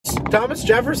Thomas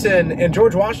Jefferson and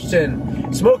George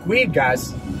Washington smoked weed,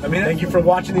 guys. I mean, thank you for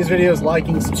watching these videos,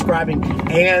 liking, subscribing,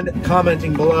 and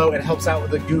commenting below. It helps out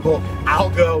with the Google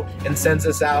algo and sends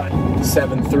us out.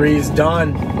 7.3's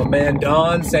done. My man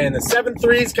Don saying the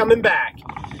 7.3's coming back.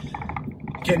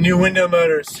 Getting new window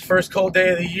motors. First cold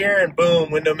day of the year, and boom,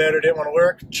 window motor didn't want to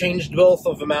work. Changed both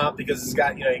of them out because it's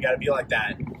got, you got to be like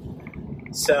that.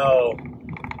 So,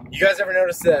 you guys ever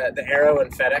notice the arrow in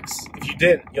FedEx? If you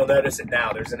didn't, you'll notice it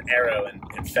now. There's an arrow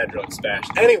in Federal Express.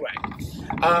 Anyway,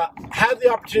 had the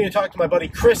opportunity to talk to my buddy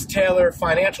Chris Taylor,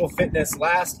 Financial Fitness,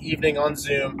 last evening on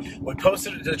Zoom. We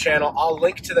posted it to the channel. I'll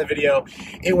link to the video.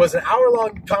 It was an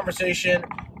hour-long conversation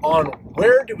on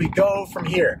where do we go from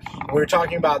here. We were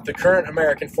talking about the current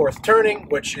American fourth turning,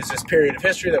 which is this period of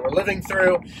history that we're living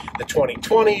through, the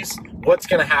 2020s, what's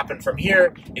going to happen from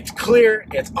here. It's clear,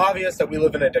 it's obvious that we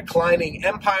live in a declining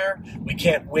empire. We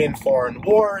can't win foreign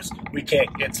wars. We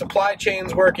can't get supply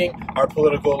chains working. Our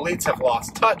political elites have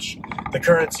lost touch. The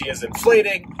currency is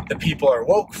inflating. The people are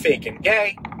woke, fake, and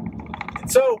gay.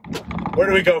 And so, where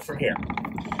do we go from here?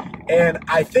 And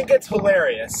I think it's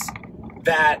hilarious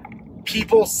that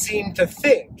people seem to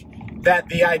think that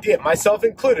the idea, myself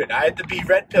included, I had to be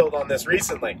red-pilled on this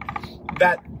recently,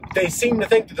 that they seem to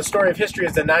think that the story of history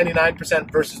is the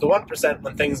 99% versus the 1%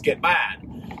 when things get bad.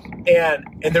 And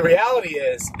the reality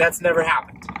is, that's never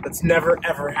happened. That's never,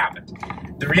 ever happened.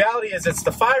 The reality is it's the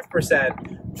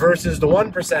 5% versus the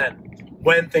 1%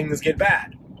 when things get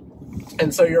bad.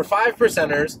 And so your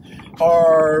 5%ers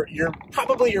are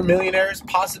probably your millionaires,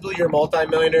 possibly your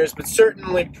multimillionaires, but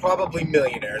certainly probably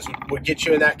millionaires would get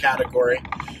you in that category.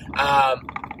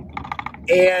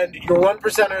 And your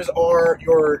 1%ers are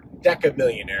your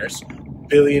decamillionaires,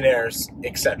 billionaires,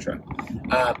 etc.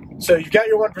 So you've got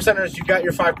your 1%ers, you've got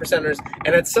your 5%ers,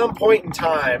 and at some point in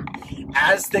time,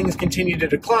 as things continue to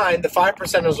decline, the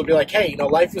 5%ers will be like, hey,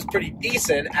 life was pretty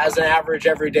decent as an average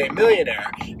everyday millionaire,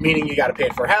 meaning you got to pay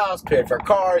for a house, pay for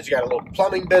cars, you got a little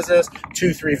plumbing business,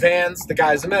 2-3 vans, the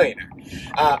guy's a millionaire.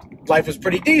 Life was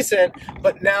pretty decent,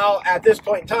 but now at this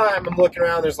point in time, I'm looking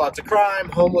around, there's lots of crime,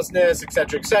 homelessness,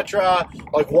 etc.,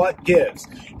 like what gives?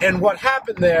 And what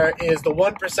happened there is the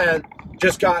 1%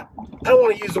 just got, I don't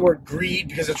want to use the word greed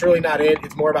because it's really not it.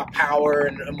 It's more about power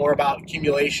and more about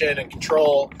accumulation and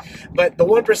control. But the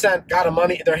 1% got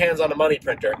their hands on a money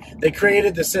printer. They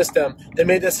created the system. They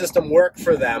made the system work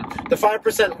for them. The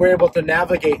 5% were able to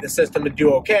navigate the system and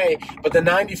do okay, but the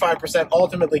 95%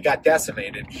 ultimately got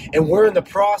decimated. And we're in the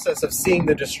process of seeing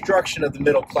the destruction of the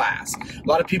middle class. A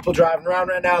lot of people driving around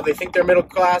right now, they think they're middle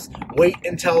class. Wait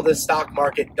until the stock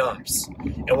market dumps.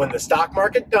 And when the stock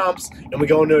market dumps and we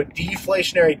go into a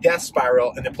deflationary death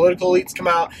spiral and the political elites come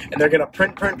out and they're going to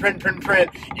print,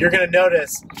 you're going to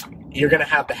notice you're going to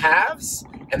have the haves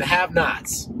and the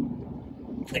have-nots.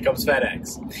 Here comes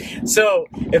FedEx. So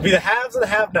it'd be the haves and the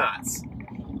have-nots.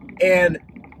 And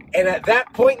at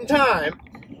that point in time,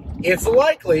 it's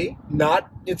likely,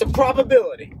 it's a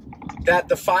probability that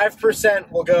the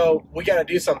 5% will go, we got to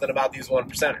do something about these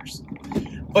 1%ers.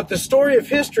 But the story of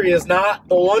history is not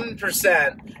the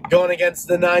 1% going against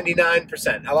the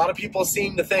 99%. A lot of people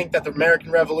seem to think that the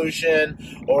American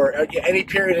Revolution or any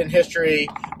period in history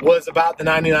was about the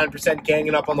 99%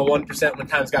 ganging up on the 1% when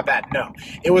times got bad. No.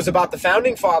 It was about the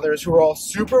founding fathers who were all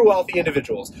super wealthy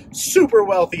individuals, very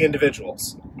wealthy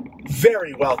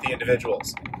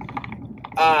individuals.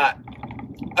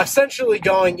 Essentially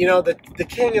going, the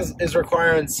king is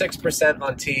requiring 6%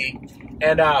 on tea,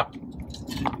 and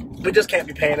we just can't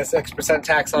be paying a 6%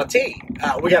 tax on tea.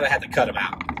 We gotta have to cut them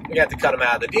out. We got to cut them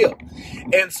out of the deal.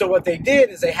 And so what they did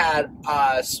is they had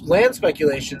land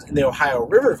speculations in the Ohio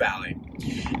River Valley,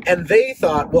 and they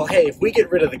thought, well, hey, if we get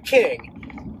rid of the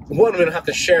king, one, we don't have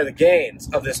to share the gains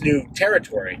of this new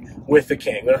territory with the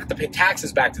king. We don't have to pay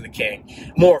taxes back to the king.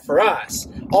 More for us.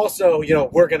 Also,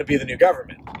 we're going to be the new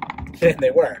government. And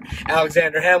they were.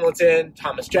 Alexander Hamilton,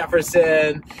 Thomas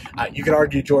Jefferson, you could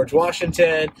argue George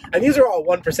Washington. And these are all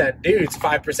 1% dudes,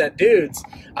 5% dudes.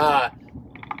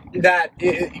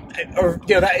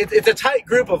 It's a tight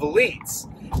group of elites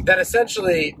that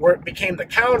essentially became the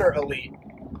counter elite.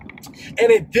 And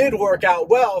it did work out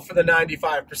well for the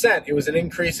 95%. It was an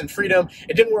increase in freedom.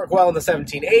 It didn't work well in the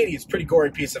 1780s. Pretty gory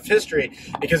piece of history.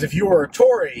 Because if you were a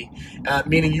Tory,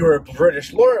 meaning you were a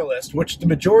British loyalist, which the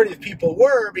majority of people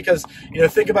were, because,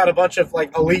 think about a bunch of,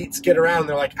 elites get around.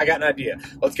 They're like, I got an idea.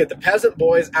 Let's get the peasant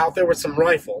boys out there with some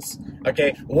rifles.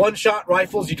 Okay? One-shot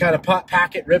rifles. You kind of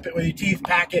pack it, rip it with your teeth,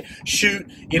 pack it, shoot,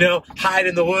 hide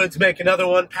in the woods, make another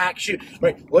one, pack, shoot.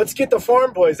 Right? Let's get the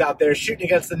farm boys out there shooting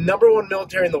against the #1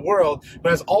 military in the world. world, who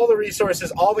has all the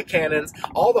resources, all the cannons,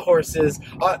 all the horses.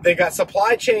 They got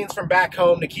supply chains from back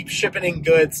home to keep shipping in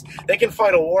goods. They can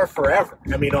fight a war forever.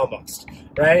 I mean, almost,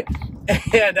 right?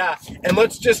 And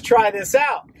let's just try this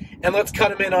out. And let's cut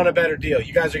them in on a better deal.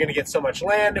 You guys are going to get so much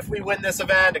land if we win this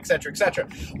event, et cetera, et cetera.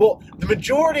 Well, the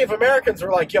majority of Americans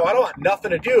were like, yo, I don't want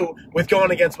nothing to do with going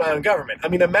against my own government. I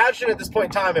mean, imagine at this point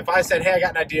in time if I said, hey, I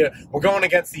got an idea, we're going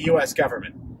against the U.S.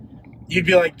 government. You'd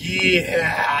be like,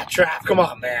 yeah, Trav, come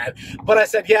on, man. But I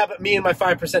said, yeah, but me and my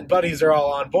 5% buddies are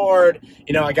all on board.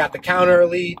 You know, I got the counter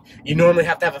elite. You normally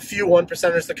have to have a few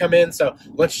 1%ers to come in. So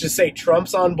let's just say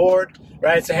Trump's on board,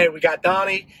 right? So, hey, we got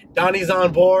Donnie. Donnie's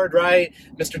on board, right?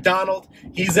 Mr. Donald,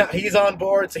 he's on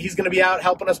board. So he's going to be out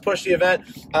helping us push the event.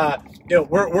 You know,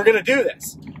 we're going to do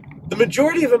this. The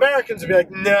majority of Americans would be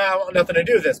like, no, I want nothing to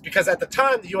do with this. Because at the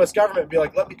time, the U.S. government would be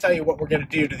like, let me tell you what we're going to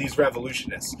do to these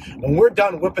revolutionists. When we're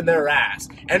done whipping their ass,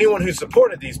 anyone who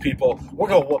supported these people, we're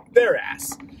going to whoop their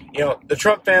ass. You know, the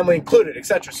Trump family included,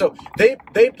 etc. So they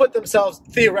put themselves,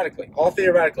 theoretically, all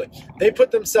theoretically, they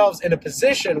put themselves in a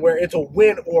position where it's a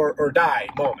win or die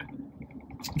moment.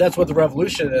 That's what the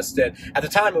revolutionists did. At the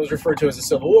time, it was referred to as a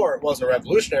civil war. It wasn't a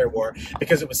revolutionary war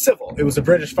because it was civil. It was the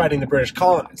British fighting the British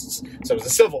colonists. So it was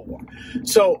a civil war.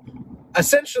 So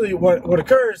essentially what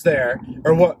occurs there,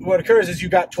 or what occurs is you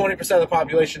got 20% of the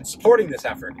population supporting this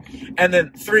effort, and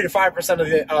then 3 to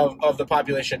 5% of the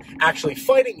population actually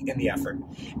fighting in the effort.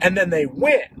 And then they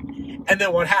win. And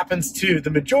then what happens to the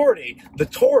majority, the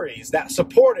Tories that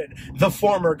supported the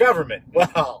former government?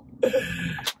 Well,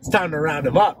 it's time to round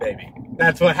them up, baby.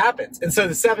 That's what happens. And so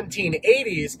the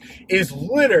 1780s is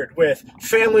littered with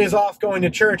families off going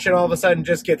to church and all of a sudden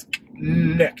just gets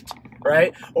nicked,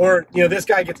 right? Or, you know, this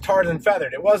guy gets tarred and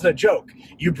feathered. It wasn't a joke.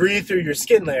 You breathe through your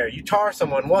skin layer. You tar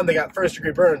someone. 1, they got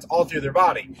first-degree burns all through their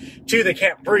body. 2, they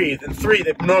can't breathe. And 3,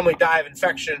 they normally die of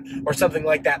infection or something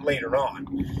like that later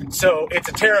on. So it's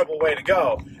a terrible way to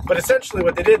go. But essentially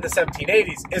what they did in the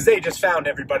 1780s is they just found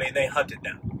everybody and they hunted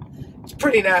them. It's a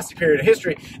pretty nasty period of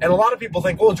history. And a lot of people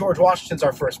think, well, George Washington's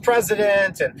our first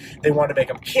president, and they want to make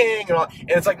him king, and all.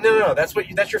 And it's like, no, that's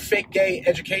your fake gay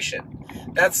education.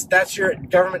 That's your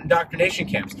government indoctrination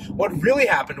camps. What really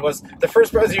happened was the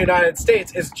first president of the United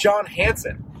States is John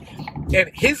Hanson.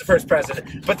 And he's the first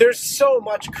president, but there's so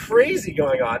much crazy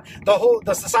going on.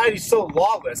 The society's so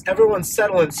lawless. Everyone's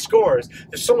settling scores.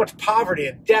 There's so much poverty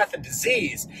and death and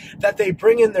disease that they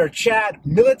bring in their Chad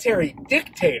military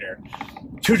dictator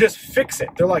to just fix it.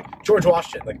 They're like, George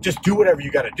Washington, like, just do whatever you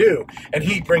got to do. And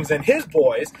he brings in his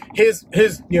boys, his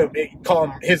you know, call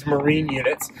them his Marine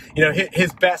units, you know,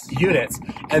 his best units,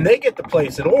 and they get the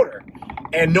place in order.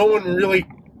 And no one really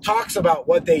talks about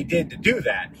what they did to do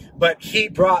that, but he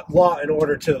brought law and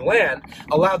order to the land,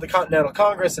 allowed the Continental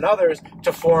Congress and others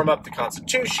to form up the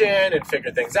Constitution and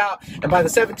figure things out, and by the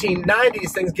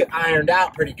 1790s, things get ironed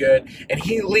out pretty good, and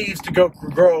he leaves to go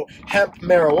grow hemp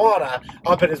marijuana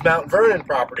up at his Mount Vernon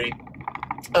property,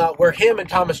 where him and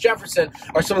Thomas Jefferson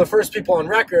are some of the first people on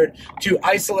record to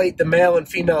isolate the male and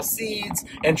female seeds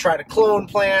and try to clone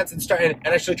plants and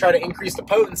actually try to increase the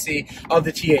potency of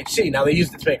the THC. Now, they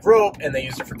used it to make rope, and they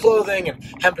used it for clothing, and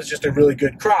hemp is just a really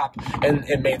good crop, and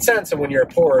it made sense. And when you're a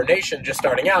poorer nation just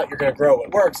starting out, you're going to grow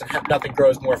what works, and hemp, nothing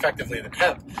grows more effectively than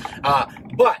hemp.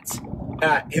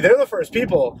 They're the first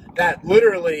people that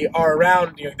literally are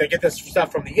around, you know, they get this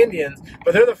stuff from the Indians,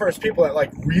 but they're the first people that,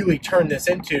 like, really turn this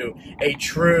into a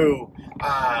true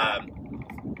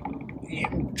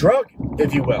drug,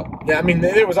 if you will. I mean,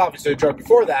 there was obviously a drug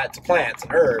before that to plants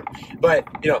and herb, but,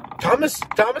 you know, Thomas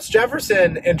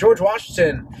Jefferson and George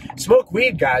Washington smoke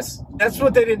weed, guys. That's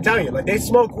what they didn't tell you. Like, they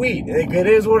smoke weed. It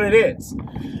is what it is.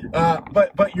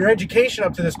 But your education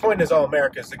up to this point is, oh,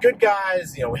 America's the good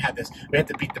guys. You know, we had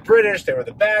to beat the British. They were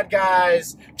the bad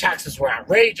guys. Taxes were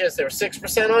outrageous. They were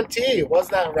 6% on tea. It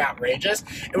wasn't that outrageous.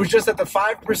 It was just that the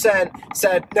 5%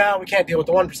 said, no, we can't deal with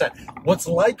the 1%. What's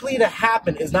likely to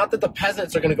happen is not that the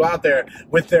peasants are going to go out there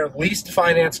with their leased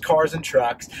financed cars and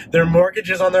trucks, their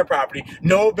mortgages on their property,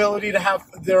 no ability to have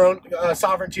their own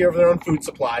sovereignty over their own food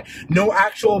supply, no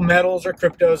actual metals or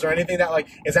cryptos or anything that, like,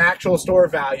 is actual store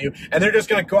value, and they're just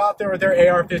going to go out there with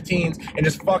their AR-15s and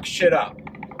just fuck shit up.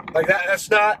 Like, that's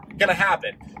not gonna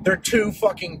happen. They're too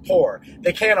fucking poor.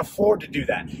 They can't afford to do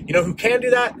that. You know who can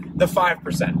do that? The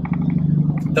 5%.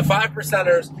 The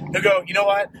 5%ers who go, you know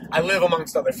what? I live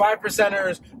amongst other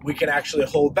 5%ers. We can actually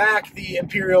hold back the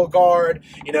Imperial Guard.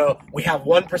 You know, we have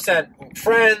 1%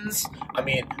 friends. I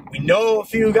mean, we know a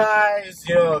few guys.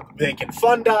 You know, they can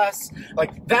fund us.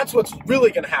 Like, that's what's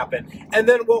really going to happen. And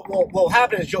then what will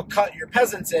happen is you'll cut your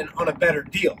peasants in on a better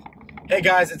deal. hey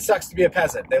guys, it sucks to be a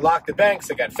peasant. They lock the banks,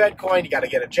 they got Fed coin, you got to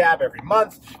get a jab every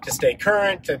month to stay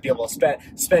current, to be able to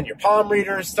spend your palm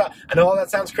readers stuff. I know all that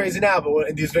sounds crazy now, but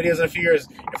in these videos in a few years,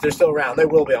 if they're still around, they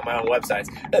will be on my own websites.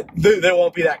 They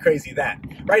won't be that crazy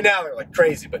then. Right now, they're like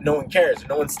crazy, but no one cares, and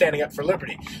no one's standing up for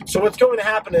liberty. So what's going to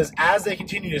happen is, as they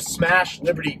continue to smash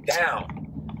liberty down,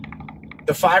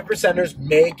 the 5%ers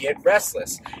may get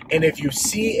restless. And if you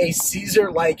see a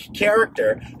Caesar-like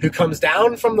character who comes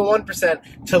down from the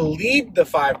 1% to lead the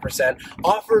 5%,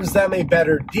 offers them a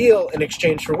better deal in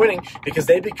exchange for winning because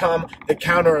they become the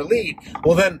counter elite,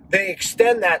 well then they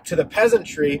extend that to the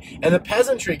peasantry, and the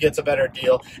peasantry gets a better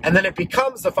deal, and then it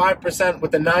becomes the 5%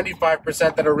 with the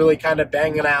 95% that are really kind of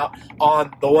banging out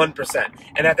on the 1%.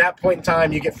 And at that point in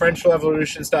time, you get French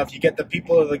Revolution stuff, you get the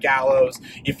people of the gallows,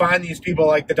 you find these people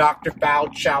like the Dr.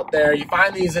 Out there, you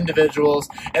find these individuals,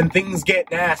 and things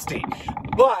get nasty.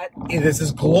 But this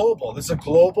is global. This is a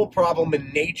global problem in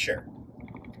nature.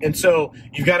 And so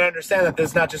you've got to understand that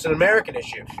this is not just an American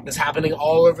issue. This is happening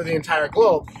all over the entire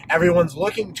globe. Everyone's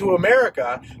looking to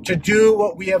America to do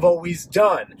what we have always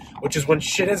done, which is when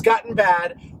shit has gotten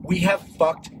bad, we have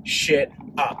fucked shit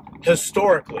up,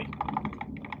 historically.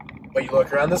 But you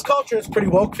look around this culture, it's pretty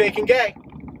woke, fake, and gay.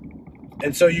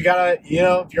 And so you gotta,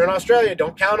 if you're in Australia,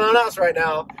 don't count on us right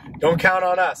now. Don't count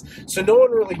on us. So no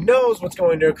one really knows what's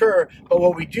going to occur, but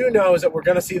what we do know is that we're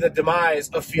going to see the demise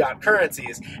of fiat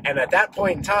currencies. And at that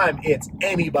point in time, it's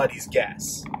anybody's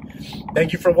guess.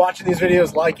 Thank you for watching these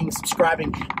videos, liking,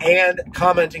 subscribing, and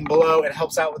commenting below. It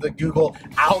helps out with the Google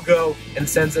algo and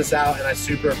sends us out, and I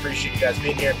super appreciate you guys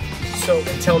being here. So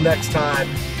until next time,